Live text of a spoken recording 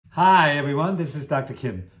Hi everyone, this is Dr.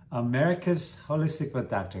 Kim, America's Holistic Foot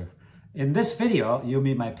Doctor. In this video, you'll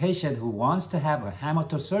meet my patient who wants to have a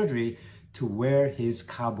hammertoe surgery to wear his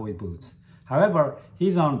cowboy boots. However,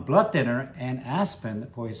 he's on blood thinner and aspirin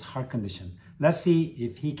for his heart condition. Let's see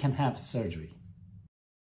if he can have surgery.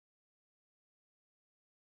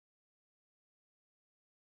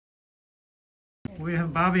 We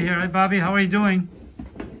have Bobby here. Hi Bobby, how are you doing?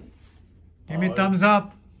 Give me a thumbs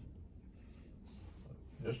up.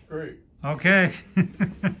 Just great. Okay.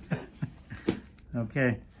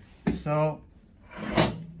 Okay. So,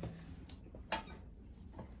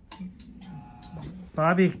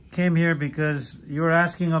 Bobby came here because you were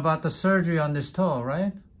asking about the surgery on this toe,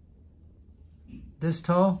 right? This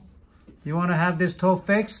toe? You want to have this toe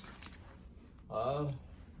fixed?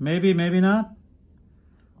 Maybe, maybe not?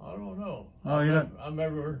 I don't know. Oh, I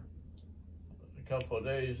remember a couple of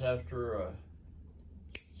days after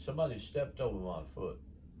somebody stepped over my foot.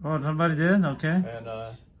 Oh, somebody did? Okay. And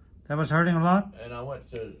that was hurting a lot? and I went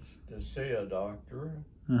to see a doctor.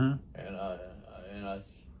 Uh-huh. And I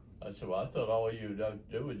said, well, I thought all you'd have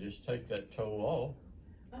to do was just take that toe off.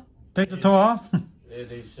 Take the toe off? And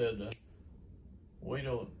he said, we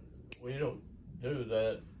don't do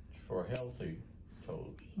that for healthy toes.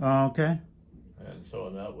 Oh, okay. And so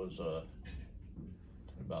that was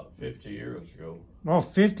about 50 years ago. Oh,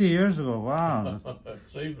 50 years ago. Wow. It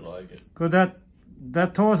seemed like it. Could that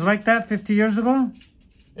toe was like that 50 years ago?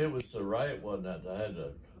 It was the right one that I had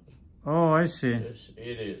to. Oh, I see. This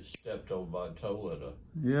idiot stepped on my toe at a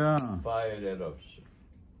Yeah. fight because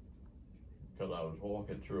I was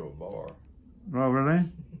walking through a bar. Oh, really?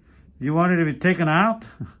 You wanted to be taken out?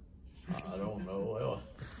 I don't know.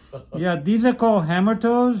 Well, Yeah, these are called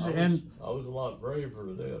hammertoes. I was a lot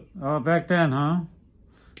braver then. Oh, back then, huh?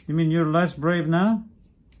 You mean you're less brave now?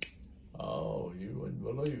 Oh, you wouldn't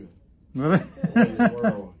believe it. Really?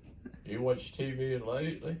 You watch TV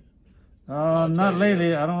lately? Not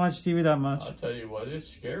lately. I don't watch TV that much. I'll tell you what, it's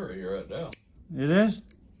scary right now. It is?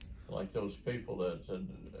 Like those people that said,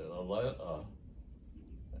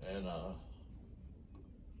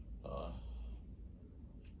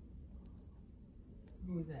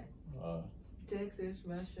 Who was that? Texas,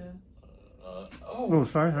 Russia. Oh,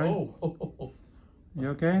 sorry. Oh. You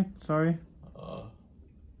okay? Sorry.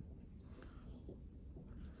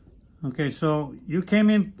 Okay, so you came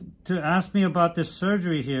in to ask me about this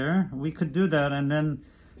surgery here. We could do that, and then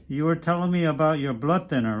you were telling me about your blood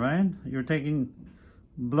thinner, right? You're taking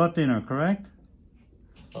blood thinner, correct?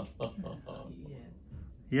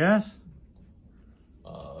 Yes?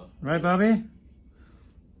 Right, Bobby?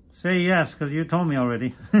 Say yes, because you told me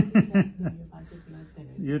already.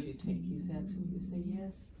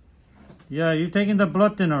 Yeah, you're taking the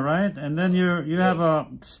blood thinner, right? And then you have a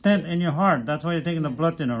stent in your heart. That's why you're taking the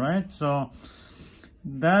blood thinner, right? So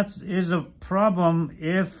that is a problem.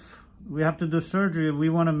 If we have to do surgery, we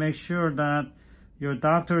want to make sure that your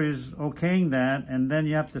doctor is okaying that, and then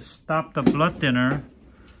you have to stop the blood thinner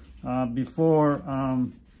before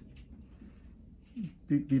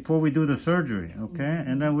we do the surgery, okay?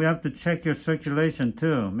 And then we have to check your circulation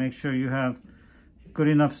too. Make sure you have good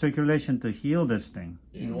enough circulation to heal this thing.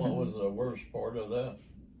 You know what was the worst part of that?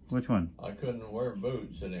 Which one? I couldn't wear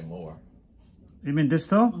boots anymore. You mean this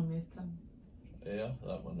toe? On this toe. Yeah,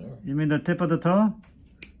 that one there. You mean the tip of the toe?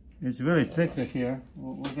 It's really thick here.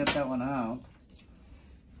 We'll get that one out.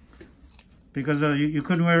 Because you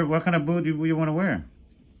couldn't wear, what kind of boot do you want to wear?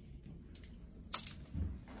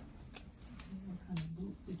 What kind of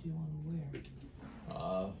boot did you want to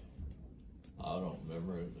wear? I don't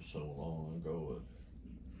remember. It was so long ago.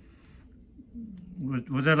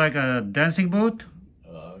 Was it like a dancing boot?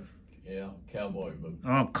 Yeah, cowboy boot.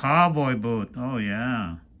 Oh, cowboy boot. Oh,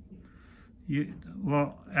 yeah.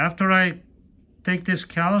 Well, after I take this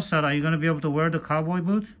callus out, are you going to be able to wear the cowboy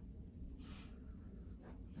boots?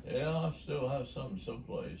 Yeah, I still have some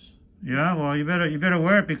someplace. Yeah, well, you better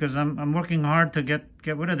wear it because I'm working hard to get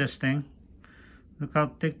rid of this thing. Look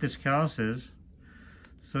how thick this callus is.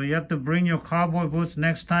 So you have to bring your cowboy boots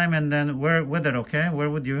next time and then wear it with it, okay?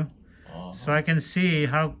 Wear with you. So I can see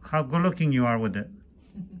how good looking you are with it.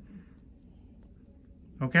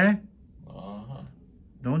 Okay?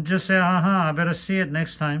 Don't just say, I better see it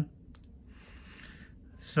next time.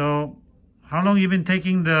 So, how long you been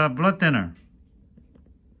taking the blood thinner?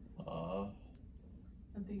 I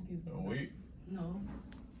think it's a week. No,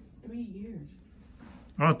 3 years.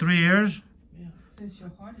 Oh, 3 years? Yeah, since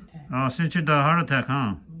your heart attack. Oh, since you had the heart attack,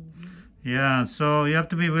 huh? Yeah, so you have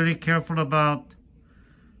to be really careful about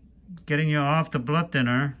getting you off the blood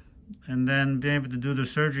thinner and then be able to do the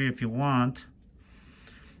surgery if you want.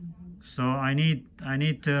 So I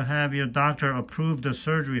need to have your doctor approve the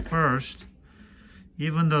surgery first.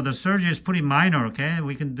 Even though the surgery is pretty minor, okay?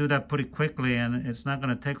 We can do that pretty quickly and it's not going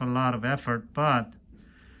to take a lot of effort, but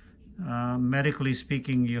medically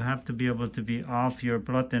speaking, you have to be able to be off your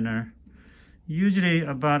blood thinner. Usually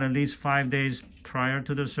about at least 5 days prior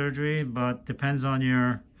to the surgery, but depends on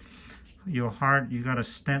your heart. You got a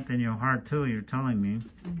stent in your heart too, you're telling me.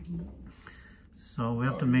 Mm-hmm. So we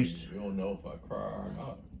have to make... You don't know if I cry or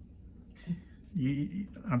not.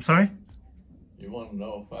 I'm sorry? You want to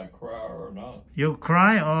know if I cry or not? You'll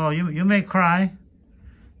cry? Oh, you may cry.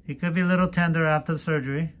 It could be a little tender after the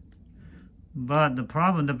surgery. But the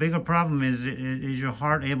bigger problem is your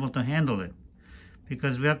heart able to handle it?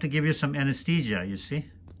 Because we have to give you some anesthesia, you see?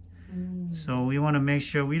 Mm. So we want to make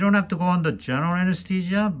sure, we don't have to go under general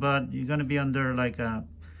anesthesia, but you're going to be under like a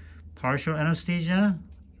partial anesthesia.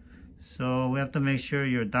 So we have to make sure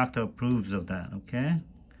your doctor approves of that, okay?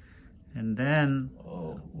 And then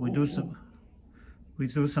we do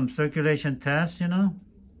some circulation tests, you know,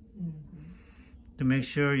 to make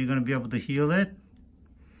sure you're going to be able to heal it.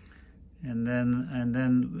 And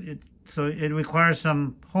then it requires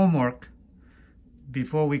some homework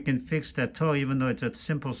before we can fix that toe. Even though it's a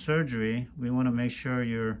simple surgery, we want to make sure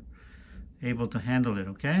you're able to handle it,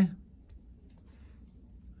 okay?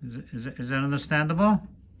 Is that understandable?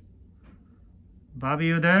 Bobby,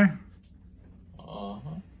 you there?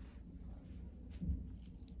 Uh-huh.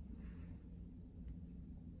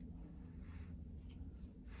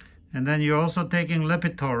 And then you're also taking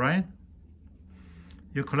Lipitor, right?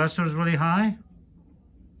 Your cholesterol is really high?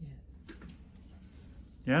 Yes.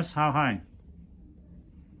 Yes? How high?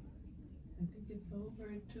 I think it's over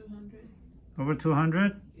 200. Over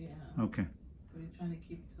 200? Yeah. Okay. So you're trying to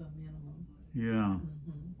keep it to a minimum. Yeah.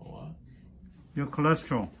 Mm-hmm. What? Your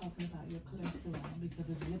cholesterol. Talking about your cholesterol because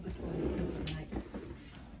it's Lipitor you take at night.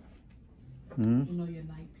 Mm-hmm. You know your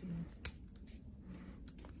night pills.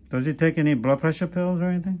 Does he take any blood pressure pills or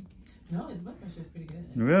anything? No, his blood pressure is pretty good.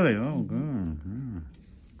 Really? Oh, good.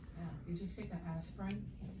 Yeah. You just take an aspirin.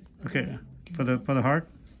 Okay. For the heart?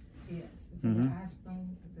 Yes. It's an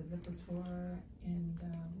aspirin, the Lipitor, and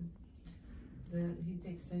he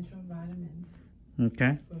takes central vitamins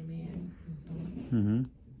Okay. for men. Mm-hmm.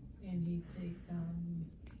 And he takes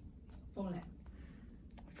folate.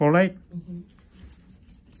 Folate? Mm-hmm.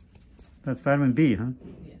 That's vitamin B, huh?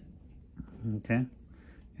 Yeah. Okay.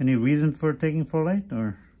 Any reason for taking folate,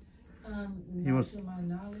 or Not to my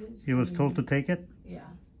knowledge. he was told to take it? Yeah.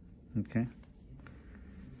 Okay.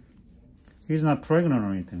 He's not pregnant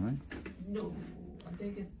or anything, right? No, I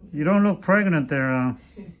think it's. You don't look pregnant there.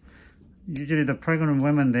 Usually the pregnant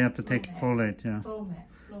women, they have to take folate, yeah. Flomax.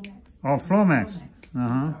 Oh, Flomax.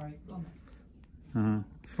 Uh-huh. Sorry, Flomax. Uh-huh.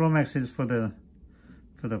 Flomax is for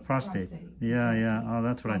the prostate. Yeah, yeah. Oh,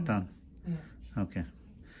 that's what I thought. Yeah. Okay.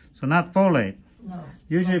 So not folate. No.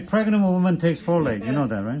 Usually pregnant woman takes folate. You know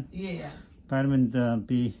that, right? Yeah. Vitamin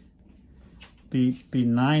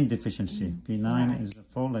B9 deficiency. B9 Right. is a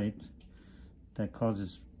folate that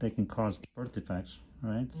can cause birth defects,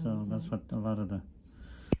 right? So that's what a lot of the.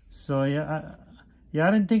 So yeah,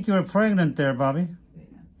 I didn't think you were pregnant there, Bobby. Yeah.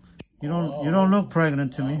 You don't look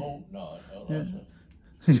pregnant to I me. hope not. Yeah.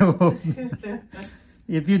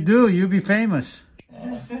 If you do, you'll be famous.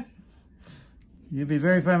 You'll be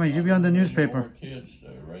very famous. You'll be on the newspaper. More kids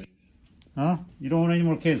to raise. Huh? You don't want any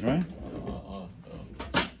more kids, right? No.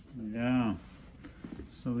 Yeah.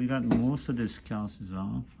 So we got most of this calcium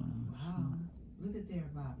off. Wow. Look at there,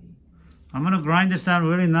 Bobby. I'm gonna grind this down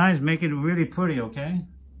really nice, make it really pretty, okay?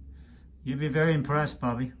 You'll be very impressed,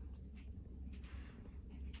 Bobby.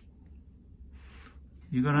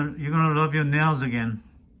 You're gonna love your nails again.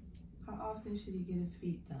 How often should he get his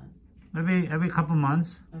feet done? Maybe every couple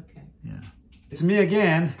months. Okay. Yeah. It's me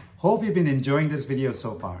again. Hope you've been enjoying this video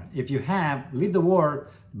so far. If you have, leave the word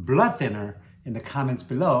blood thinner in the comments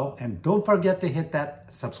below, and don't forget to hit that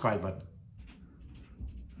subscribe button.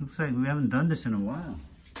 Looks like we haven't done this in a while.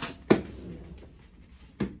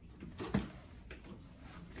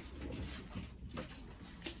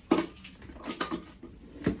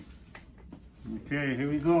 Okay, here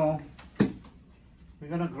we go. We're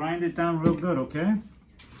gonna grind it down real good, okay?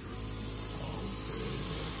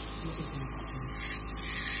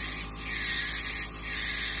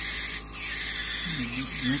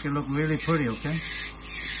 Make it look really pretty, okay?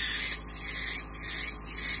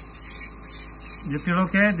 You feel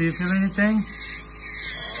okay? Do you feel anything? Not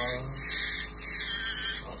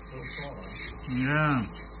so far. Yeah.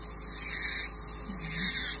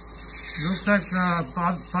 Looks like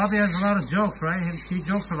Bobby has a lot of jokes, right? He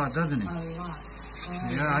jokes a lot, doesn't he? A lot.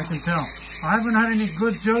 Yeah, I can tell. I haven't had any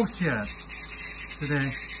good jokes yet today.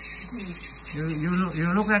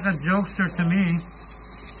 You look like a jokester to me.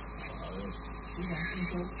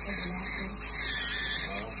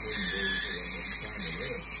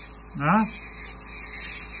 Huh?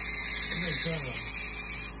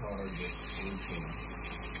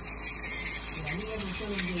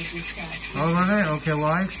 Oh, really? Okay, well,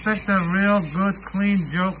 I expect a real good, clean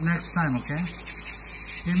joke next time, okay?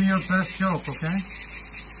 Give me your best joke, okay?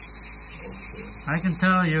 I can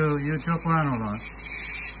tell you joke around a lot.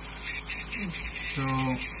 So,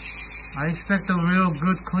 I expect a real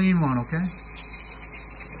good, clean one, okay?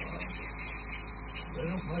 They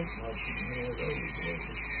don't make much of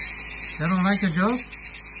those. They don't like your joke?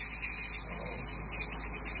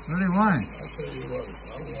 Really, why? I tell you what, I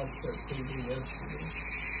watched that TV yesterday.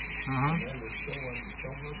 Uh-huh. And they were showing so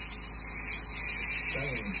much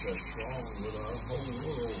things that's wrong with our whole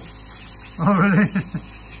world. Oh, really?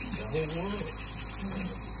 The whole world.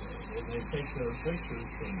 And they take their pictures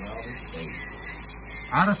from outer space.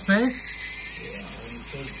 Outer space? Yeah, and it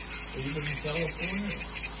says even California.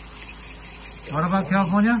 What about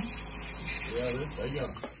California? Yeah, they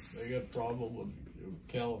got problem with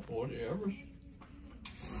California.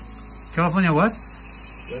 California what?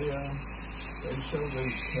 They show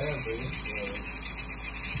these cavities,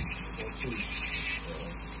 what's these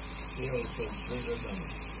hills that's bigger than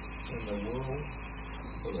in the world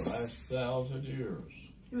for the last 1,000 years.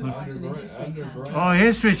 Underground. Oh,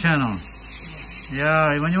 History Channel.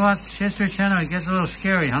 Yeah, when you watch History Channel, it gets a little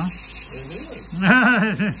scary, huh? It is.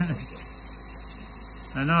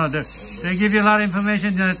 I know, they give you a lot of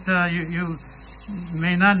information that you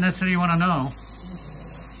may not necessarily want to know.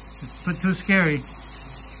 It's too scary.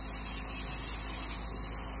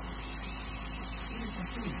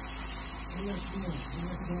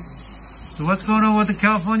 So what's going on with the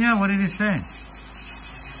California? What did he say?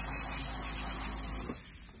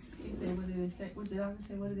 He said, what did it say? What did the doctor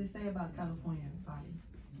say? What did it say about California, Bobby?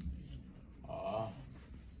 I'll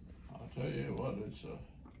tell you what, it's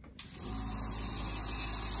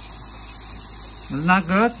It's not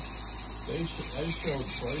good? they showed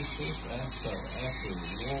places after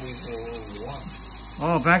World War I.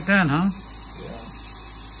 Oh, back then, huh?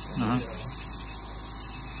 Yeah. Uh-huh.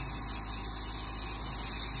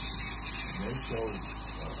 They showed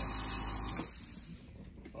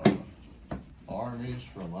armies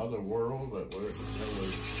from other world that were in the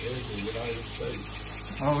United States.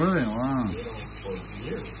 Oh, really? Wow. You know, for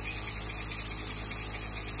years.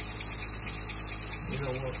 You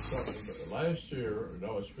know what? Last year,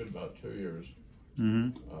 no, it's been about 2 years.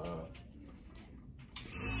 Mm-hmm.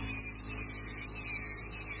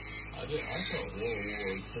 I thought World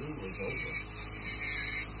War II was over.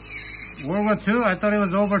 World War II? I thought it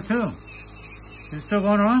was over too. It's still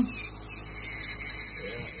going on? Yeah, and I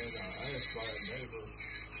asked my neighbor,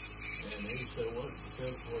 and he said, "What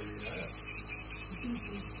depends where you're at?"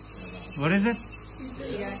 What is it? He said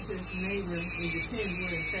he asked his neighbor, it depends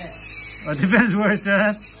where it's at. It depends where it's at. And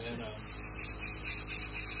let's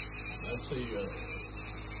see,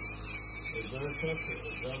 is there a country,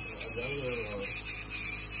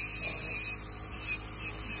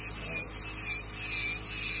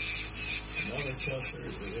 another country,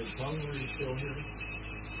 is Hungary still here?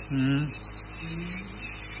 Mm-hmm.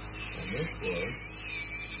 And this was,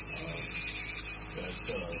 that,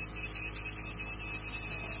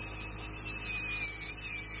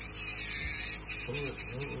 who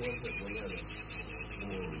was it we had a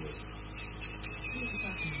war with?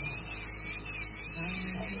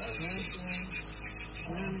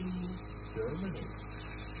 Germany.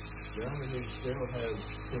 Germany still has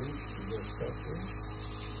troops in this country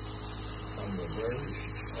from the very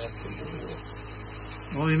after the war.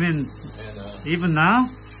 Oh, you mean And even now?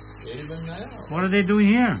 even now, What are they doing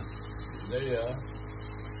here? they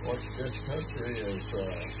what this country is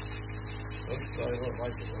looks like a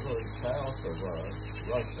little south of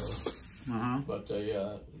Russia, Uh-huh. but they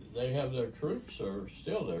have their troops are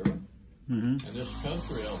still there, Mm-hmm. and this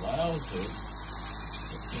country allows it.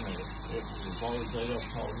 You know, as long as they don't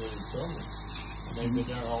cause any trouble, and they've been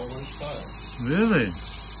there all this time. Really?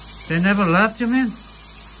 They never left, you mean? Oh,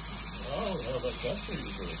 well, the country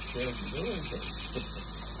is still doing it.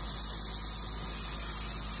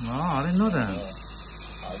 Oh, I didn't know that. I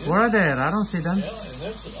Where are they at? I don't see them. Yeah, and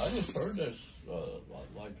this, I just heard this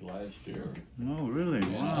like last year. Oh, really?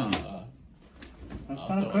 And, Wow. That's I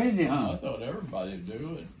kind of thought- crazy, I huh? thought everybody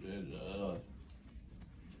knew it,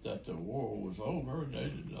 that the war was over. They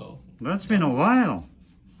didn't know. That's been a while.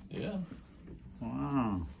 Yeah.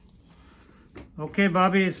 Wow. Okay,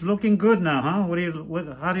 Bobby, it's looking good now, huh?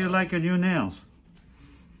 How do you like your new nails?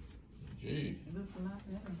 Gee. It looks a lot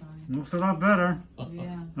better, Bobby. Looks a lot better.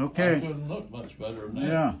 Yeah. I Okay. couldn't look much better than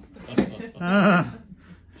that. Yeah.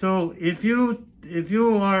 So if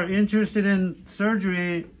you are interested in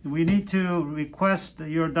surgery, we need to request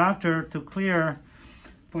your doctor to clear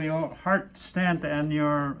for your heart stent and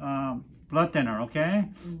your blood thinner, okay?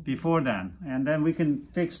 Before then. And then we can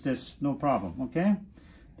fix this, no problem, okay?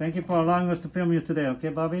 Thank you for allowing us to film you today, okay,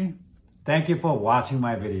 Bobby? Thank you for watching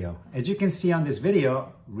my video. As you can see on this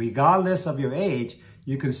video, regardless of your age,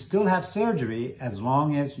 you can still have surgery as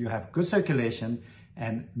long as you have good circulation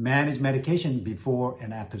and manage medication before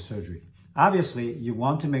and after surgery. Obviously, you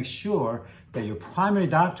want to make sure that your primary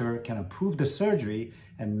doctor can approve the surgery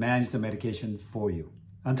and manage the medication for you.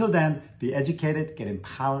 Until then, be educated, get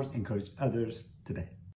empowered, encourage others today.